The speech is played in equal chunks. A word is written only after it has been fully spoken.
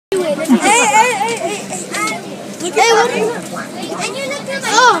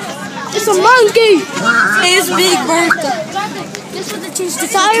a monkey. It's Big Bertha.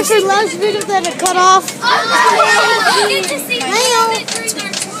 Sorry for last video that I cut off. You get to see during our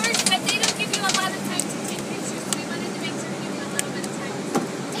tours, but they don't give you a lot of time to take pictures. We wanted to make sure we give you a little bit of time.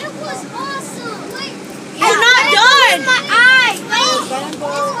 It was awesome. Wait, You're not done. my eye. Wait,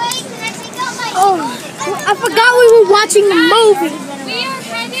 can I take out my Oh, I forgot we were watching the movie. We are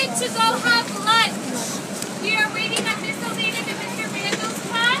headed to go have lunch. We are waiting on Miss O'Leary and Mr. Randall's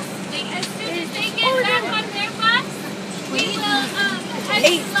class. As soon as they get back on their bus, we will head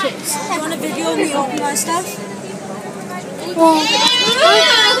to lunch. You want a video of me opening my stuff? Well, So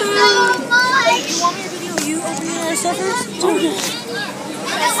much. You want me to video you opening your stuff first?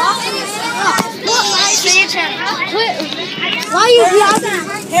 why are you vlogging?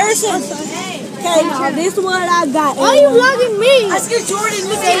 Harrison. Okay, now this is what I got. Why are you vlogging me? I scared Jordan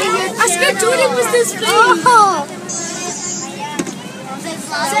was this thing. Oh.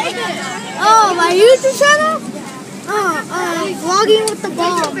 Oh, my YouTube channel? Vlogging with the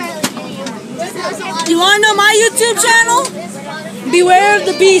bomb. You want to know my YouTube channel? Beware of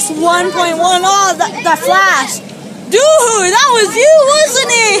the Beast 1.1. Oh, that flash. Dude, that was you,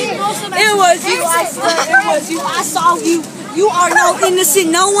 wasn't it? It was you. I swear, it was you. I saw you. You are no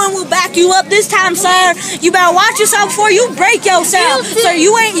innocent. No one will back you up this time, sir. You better watch yourself before you break yourself. Sir,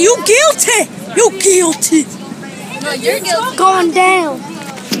 you guilty. You guilty. No, you're guilty. Going down.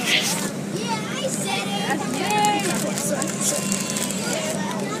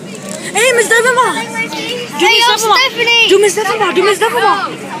 Hey, Miss Devonmore. Hey, I'm Stephanie. Do Miss Devonmore. Do Miss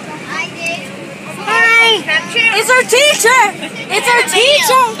Devonmore. Hi. It's our teacher. It's our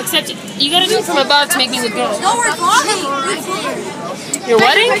teacher. Except you gotta do it from above to make me look good. No, we're vlogging. You're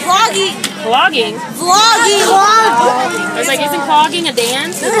wedding? Vlogging. Vlogging. Vlogging. I was like, isn't clogging a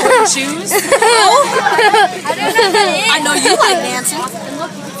dance? Wearing shoes? I know you like dancing.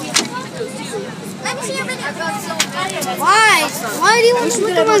 Let me see your video. Why? Why do you want to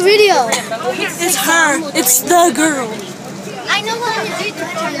look at my video? It's her. It's the girl. I know what I'm going to do.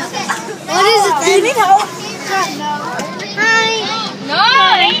 What is it Do you then? need help? Hi.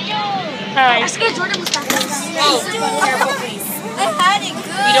 Hi. Oh, careful, please. I had it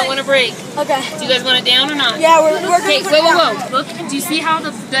good. You don't want to break. Okay. Do you guys want it down or not? Yeah, we're Okay, gonna put it down. whoa. Look, do you see how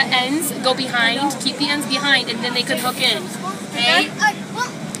the ends go behind? Keep the ends behind and then they could hook in. Okay?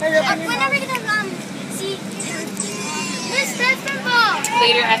 When are we going to see Miss Basketball?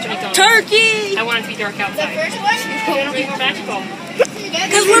 Later after McDonald's. Turkey. I want it to be dark outside. First one? I don't think we're magical.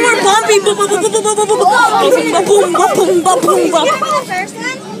 Because when we're bumping, boom, boom, boom, boom, boom, boom, boom, boom, boom, boom, boom, boom. The first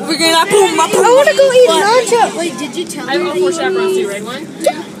one? We're gonna boom, boom, boom. I want to go eat nachos. Wait, did you tell I have all 4 chaperones too, right? 1, 2,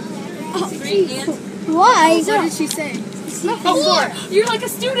 3, and... Why? What did she say? Oh, 4. You're like a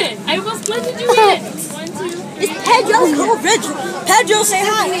student. I almost blended you in. 1, 2, 3. It's Pedro. Oh, Pedro. Pedro, say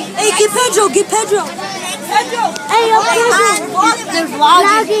hi. Hey, get Pedro. Get Pedro. Pedro. Hey, I'm They're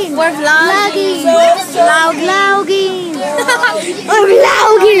vlogging. We're vlogging. Vlogging. We're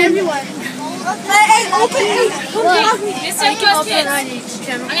vlogging. Hey, open it. Come vlog me. Mr. Question.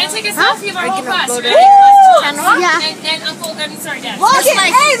 I'm going to take a selfie of our whole class. Ready? Yeah. And Uncle, sorry, Dad. Vlog it.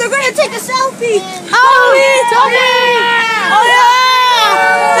 Hey, they're gonna take a selfie. Oh, it's okay. Oh yeah.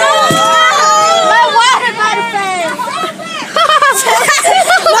 My water by the face.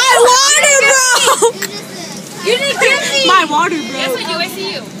 My water broke. You didn't get me. My water Yes, broke. I do. I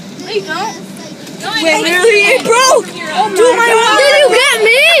see you. No, you don't. No, I Wait, don't. literally it broke. Dude, my water. Did you get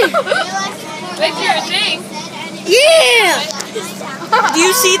me? Wait for your thing. Yeah. Do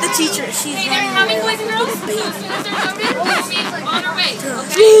you see the teacher? She's Hey, they're coming, boys and girls. As soon as they're loaded, we'll be on our way.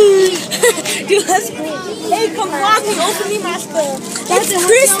 Dude, let's go. Hey, come vlog me. Open me my stuff. It's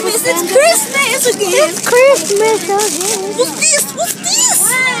Christmas. It's Christmas again. It's Christmas again. What's this? What's this?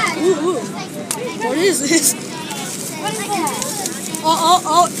 Ooh. What is this?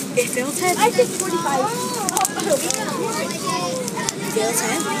 Oh. It feels heavy. I think 45. It feels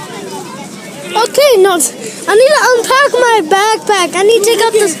heavy. Okay, no. I need to unpack my backpack. I need to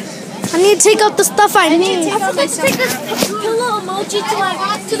take out the stuff I need. I forgot to take this pillow emoji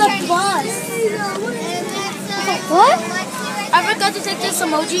to the bus. What? I forgot to take this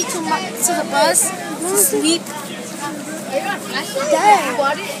emoji to the bus to sleep. Dang.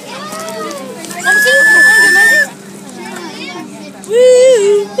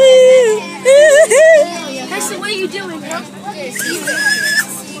 Carson, what are you doing, bro?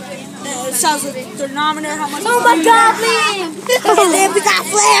 It sounds like thermometer. How much? Oh my God, man! And then we got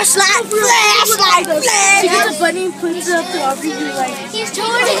flashlight. She gets a bunny and puts it up to our view like. He's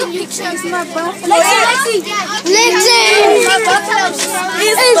taking a picture of my butt. Lexi! My butt.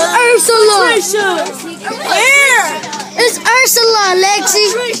 It's Ursula! Where? It's Ursula, Lexi.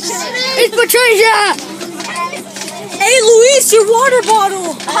 It's Patricia. Hey, Luis, your water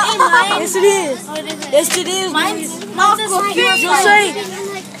bottle. Yes, it is. Yes, it is. Mine's not just say,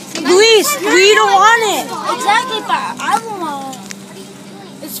 Luis, we don't want it. Exactly, but I want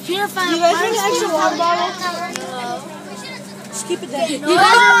it's purified. You guys want an extra water bottle? Just keep it there. You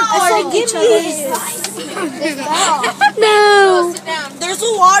guys are recording each other. No. There's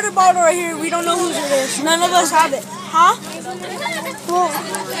a water bottle right here. We don't know whose it is. None of us have it. Huh?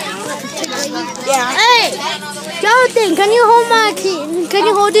 Yeah. Hey, Jonathan, can you hold my key? Can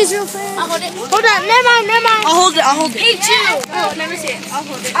you hold this real fast? I'll hold it. Hold on, never mind. I'll hold it. Hey, Chew. Oh, never see it. I'll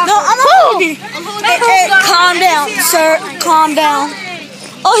hold it. No, I'm not holding. Hey, calm down, sir. Calm down.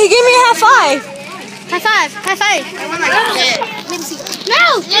 Oh, he gave me a high five. High five.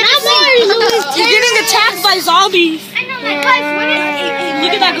 No, not more, Louis. You're getting attacked by zombies.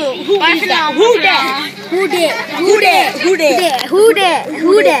 Look at that girl. Who is that? Who that?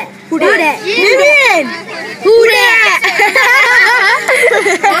 Vivian! Who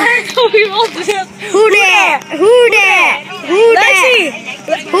that? Lexi!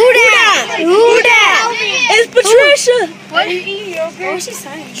 Who that? It's Patricia. What are you eating, yogurt? Oh, she's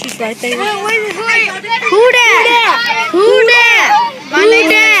saying. She's right there. Who that?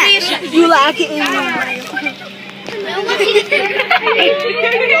 You like it?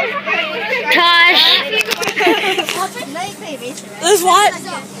 Tosh. Let's what?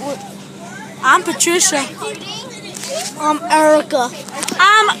 I'm Patricia. I'm Erica.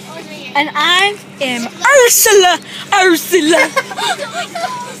 I am Ursula.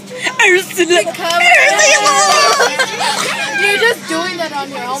 You're just doing that on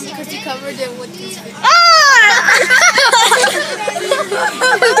your own because you covered it with this video.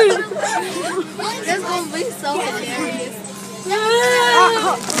 That's going to be so hilarious.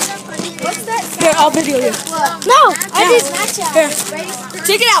 What's that? Here, I'll video you. No, Here.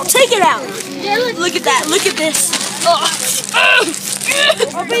 Take it out. Look at that. Look at this.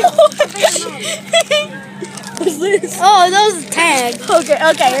 What's this? Oh, those tags.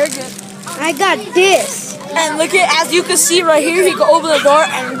 Okay, you're good. I got this. And look at, as you can see right here, he could open the door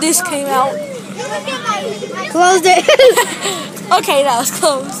and this came out. Close it. Okay, that was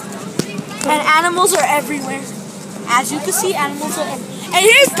closed. And animals are everywhere. As you can see, animals are everywhere. And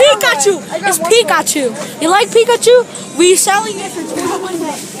here's Pikachu. It's Pikachu. You like Pikachu? We're selling it for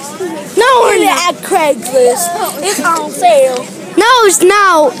 $21. No, We're at Craigslist. It's on sale. no, it's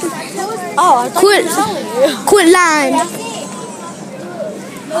not. Oh, I thought you were selling it. Quit lying.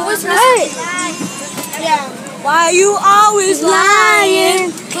 Hey. Why you always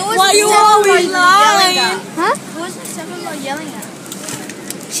lying? Why you always lying? Huh? Who was the second one yelling at?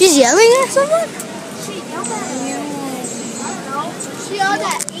 She's yelling at someone? She yelled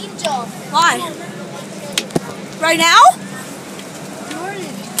at Angel. Why? Right now?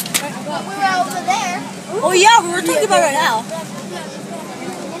 But we were over there. Oh yeah, we were talking about right now.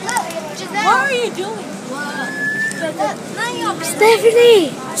 Giselle. What are you doing?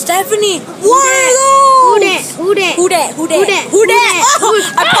 Stephanie, what are those? Who that? Who that? Oh,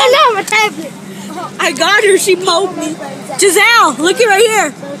 I my tablet. I got her. She poked me. Giselle, look it right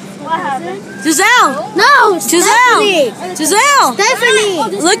here. What happened? Giselle. No, Stephanie. Giselle.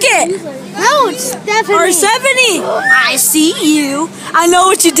 Stephanie. Look it. No, it's Stephanie. Or Stephanie. I see you. I know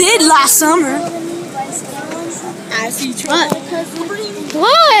what you did last summer. I see trouble.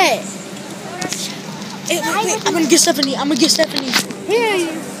 What? Hey, wait, I'm gonna get Stephanie. Here.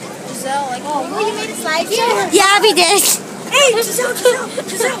 Giselle, like, oh, you made a slideshow? Yeah, we did. Hey, Giselle.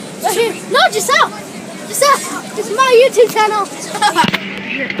 No, Giselle. It's my YouTube channel.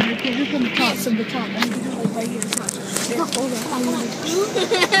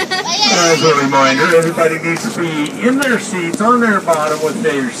 As a reminder, everybody needs to be in their seats on their bottom with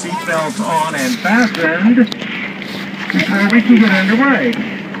their seatbelts on and fastened before we can get underway.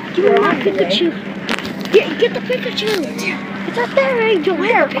 Give me my Pikachu. Get the Pikachu. It's up there, Angel.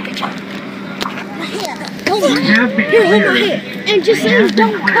 Where? Pikachu. We have been cleared. And just say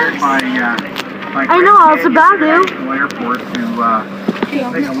don't cleared cuss. by I know, I was about to. Airport to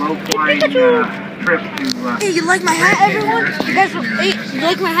take a low-flying trip to. Hey, you like my hat, everyone? You guys, hey, you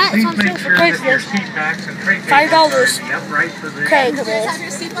like my hat? It's on Please sale make for sure that your Craigslist. seat backs and tray $5. tables are upright position.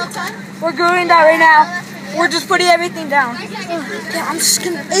 Craigslist. We're doing that right now. We're just putting everything down. Yeah, I'm just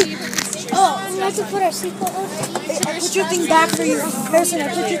gonna. Hey. Oh, We have to put our seatbelt on. I put your thing back for you. Harrison, I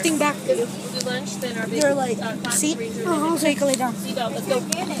put your thing back for you. Do lunch, then our You're like, seat? So you can lay down. seatbelt. Let's go.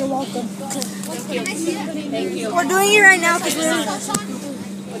 You're welcome. Thank you. We're doing it right now because we're.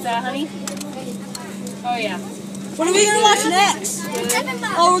 What's that, honey? Oh, yeah. What are we gonna watch next?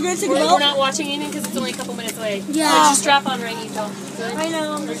 Oh, we're gonna take a We're boat? not watching anything because it's only a couple minutes away. Yeah. Put your strap on right, Angel. Good. I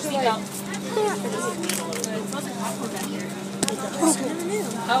know. Put your seatbelt. Good. It smells like popcorn back here.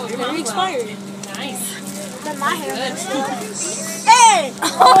 Oh, your Very mom expired. Nice. My hair. Good. Hey!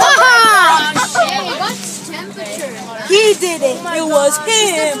 What's temperature? He did it. It was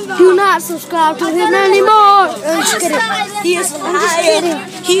him. Do not subscribe to him anymore. I'm just kidding. He is a liar.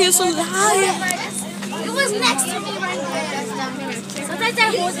 He is a liar. It was next to me right there. Sometimes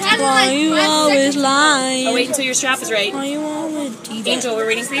I hold Why you always lying? Oh, wait until your strap is right. Why you always Angel, we're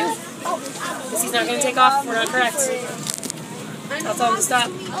waiting for you. Because he's not going to take off. We're not correct. I'll tell him to stop.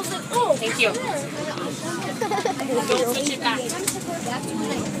 Thank you. Don't switch it back.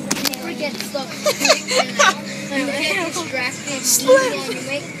 forget stuff. I'm distracted. What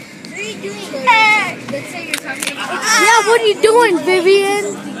are you doing? Let's say you're talking about. Yeah, what are you doing, Vivian?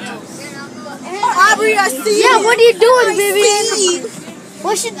 Aubrey, I see Yeah, you. what are you doing, Vivian?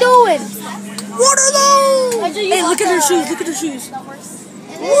 What you doing? What are those? Hey, look at her shoes. Look at her shoes.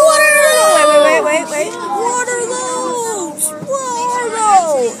 What are Wait. What are those? What are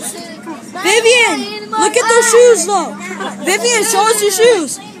those? Vivian, look at those shoes, though. Vivian, show us your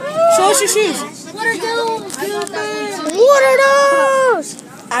shoes. Show us your shoes. What are those? What are those?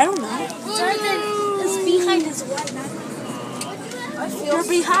 I don't know. This behind is what? Your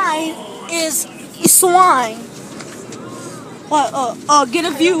behind is swine. What? Get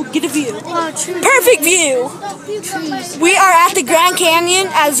a view. Get a view. Perfect view. We are at the Grand Canyon,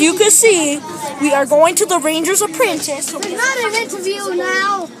 as you can see. We are going to the Ranger's Apprentice. It's not an interview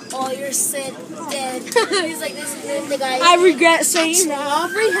now. Oh, you're sick, dead. He's like, this is the guy. I regret saying that.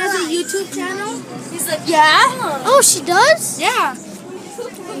 Aubrey has a YouTube channel. He's like, Yeah? Oh, she does? Yeah.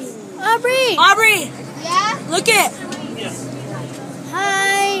 Aubrey. Aubrey, yeah? look it.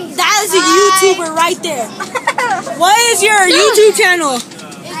 Hi. That is a YouTuber right there. What is your YouTube channel?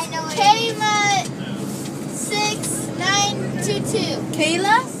 I know it. Kayla6922.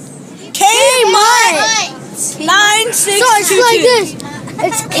 Kayla? K-Mutt So 9622. it's like this.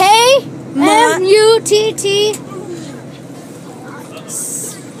 It's K-M-U-T-T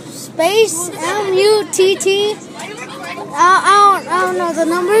space M-U-T-T. I don't know the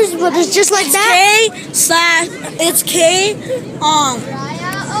numbers, but it's just like that. It's K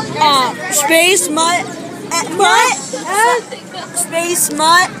space Mutt space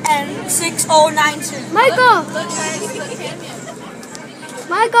Mutt and 6092.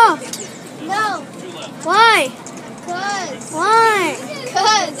 Michael. No. Why? Cuz. Why?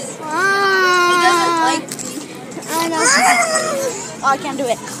 Cuz. Ah. I know. Oh, I can't do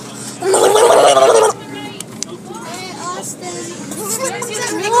it. Hey, Austin.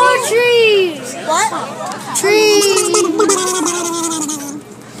 More trees. What? Trees.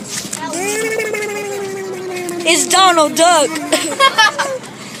 It's Donald Duck.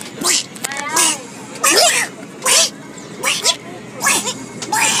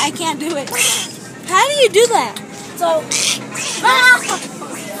 I can't do it. How do you do that? So.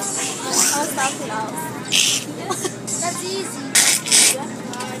 That's easy.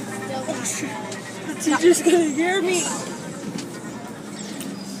 She's just gonna hear me.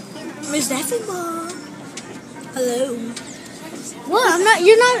 Miss Daffy Mom. Hello. What? I'm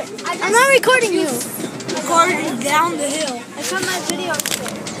not recording you. Recording down the hill. I cut my video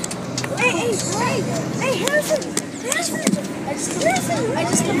today. Hey, Harrison. I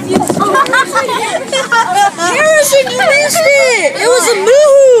just confused. Harrison, you missed it. It was a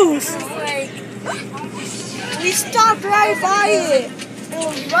move. We stopped right by it. It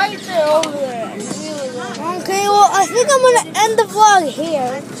was right there over there. Okay, well, I think I'm gonna end the vlog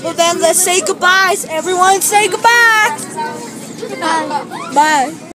here. So then let's say goodbyes. Everyone say goodbye. Bye.